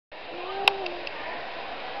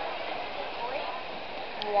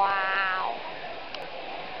Wow.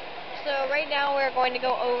 So right now we're going to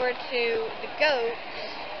go over to the goats.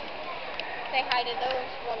 Say hi to those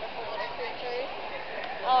wonderful little creatures.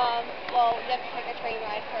 Well, you have to take a train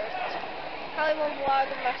ride first. Probably won't vlog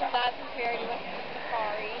much of that compared with the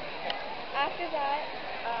safari. After that,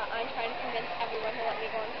 I'm trying to convince everyone to let me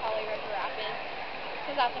go on Holly River Rapids,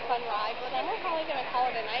 because that's a fun ride. But then we're probably going to call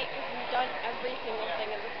it a night, because we've done every single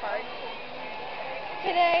thing in this park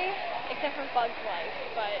today, except for Bug's Life.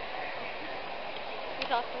 But we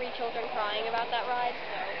saw 3 children crying about that ride,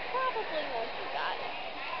 so probably won't do that.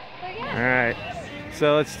 So yeah. Alright,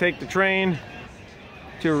 so let's take the train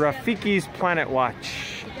to Rafiki's Planet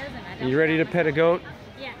Watch. Are you ready to pet a goat?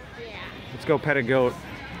 Yeah. Let's go pet a goat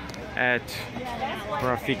at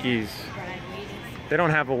Rafiki's. They don't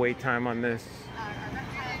have a wait time on this.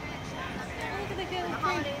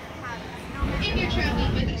 If you're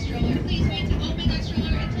traveling with a stroller, please wait to open that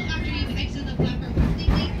stroller until after you've exited the platform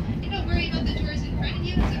completely. And don't worry about the doors in front of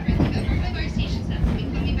you, as a friendly member of our station staff will be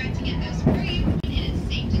coming back to get those for you, and it is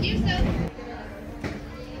safe to do so.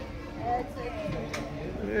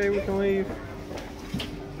 Hey, we can leave.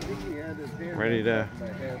 Ready to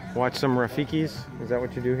watch some Rafikis? Is that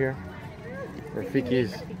what you do here?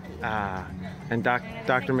 Rafikis. And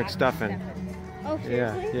Dr. McStuffin. Oh,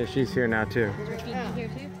 seriously? Yeah, she's here now too. Is Rafiki here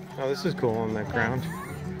too? Oh, this is cool on the ground.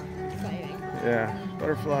 Exciting. Yeah,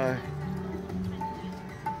 butterfly.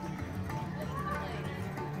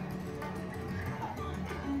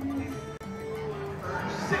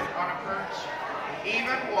 Sit on a perch,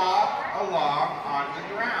 even walk along on the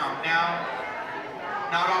ground. Now,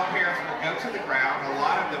 not all parrots will go to the ground. A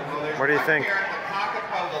lot of them will. There's What do you think? Parrot, the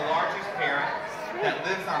cockapoo, the largest parrot that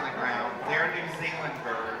lives on the ground. They're a New Zealand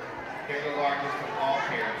bird. They're the largest of all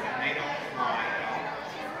parrots, and they don't fly.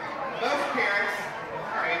 Most parrots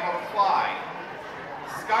are able to fly.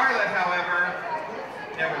 Scarlet, however,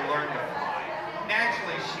 never learned to fly.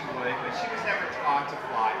 Naturally she would, but she was never taught to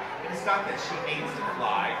fly. It's not that she needs to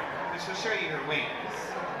fly, but she'll show you her wings.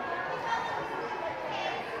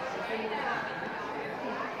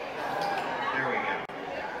 There we go.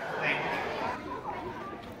 Thank you.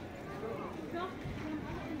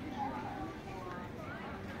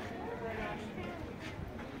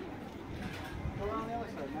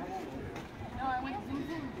 No, I went zoom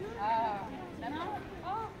zoom. Senna?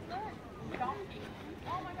 Oh, look. Donkey.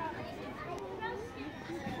 Oh my god.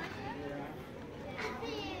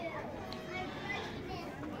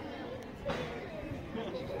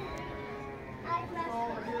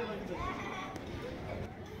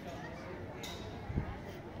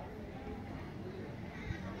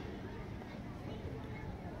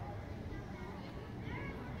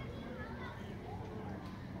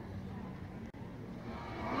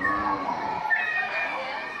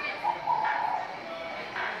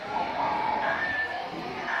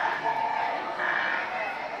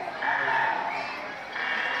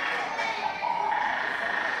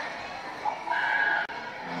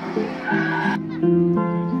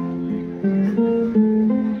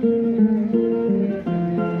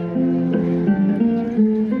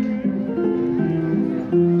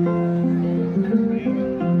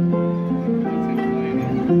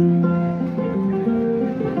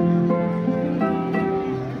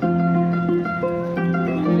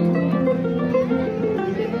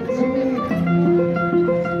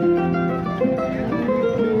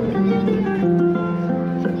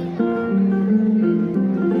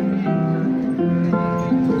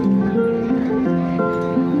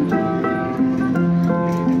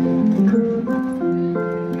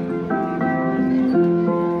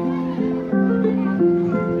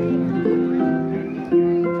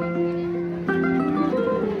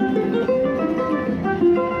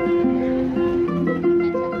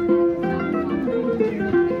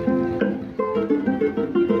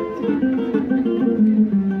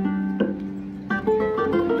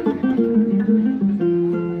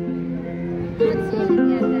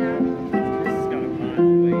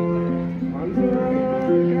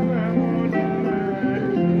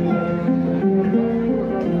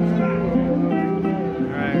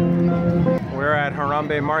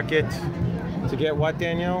 Market to get what,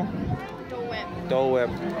 Danielle? Dole Whip. Dole Whip.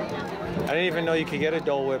 I didn't even know you could get a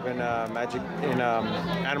Dole Whip in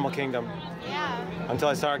Animal Kingdom. Yeah. Until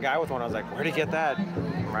I saw a guy with one, I was like, where'd he get that?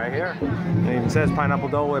 Right here. And it even says pineapple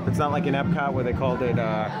Dole Whip. It's not like in Epcot where they called it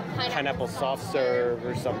pineapple soft serve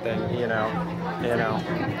or something. You know.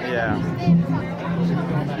 Yeah.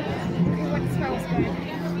 What smells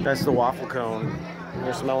good? That's the waffle cone.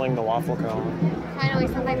 You're smelling the waffle cone. Finally,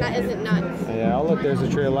 something that isn't nuts. Yeah, oh look, there's a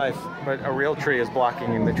tree of life. But a real tree is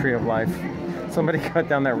blocking the tree of life. Somebody cut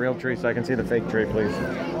down that real tree so I can see the fake tree, please.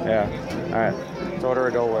 Yeah. All right. Let's order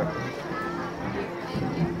a Dole Whip.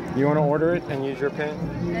 You want to order it and use your pin?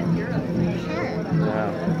 Yeah.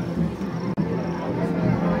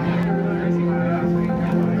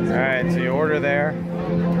 All right. So you order there,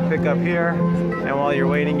 pick up here, and while you're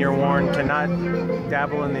waiting, you're warned to not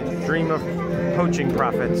dabble in the dream of poaching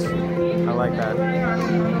profits. I like that.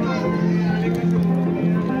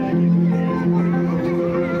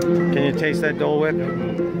 Can you taste that Dole Whip?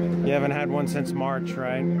 You haven't had one since March,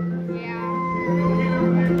 right? Yeah.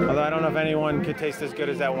 Although I don't know if anyone could taste as good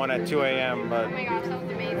as that one at 2 a.m., but... Oh my gosh, that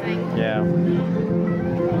was amazing. Yeah.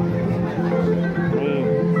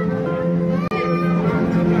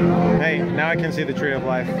 Hey, now I can see the tree of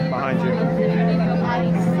life behind you.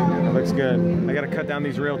 It looks good. I gotta cut down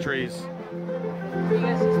these real trees.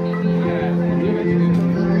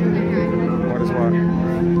 What is what?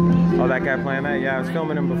 Oh, that guy playing that? Yeah, I was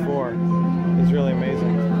filming him before. He's really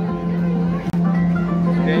amazing.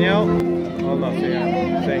 Danielle? Oh, no, see,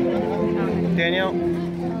 yeah. See? Danielle?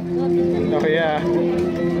 Oh, yeah.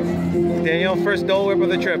 Danielle, first Dole Whip of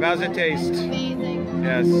the trip. How's it taste? Amazing.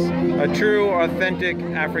 Yes. A true, authentic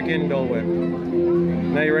African Dole Whip.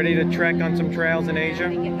 Now you ready to trek on some trails in Asia?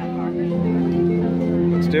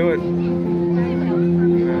 Let's do it.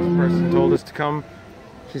 This person told us to come.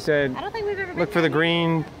 She said, I don't think we've ever look for the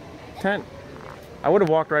green tent. I would have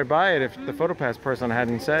walked right by it if the PhotoPass person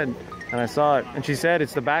hadn't said, and I saw it. And she said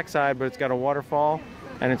it's the backside, but it's got a waterfall,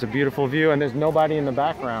 and it's a beautiful view, and there's nobody in the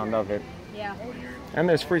background of it. Yeah. And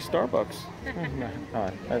there's free Starbucks.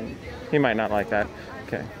 He might not like that.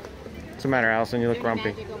 Okay. What's the matter, Allison? You look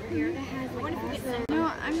grumpy.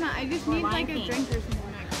 No, I'm not. I just need like a drink or something.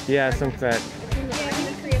 Yeah, some that.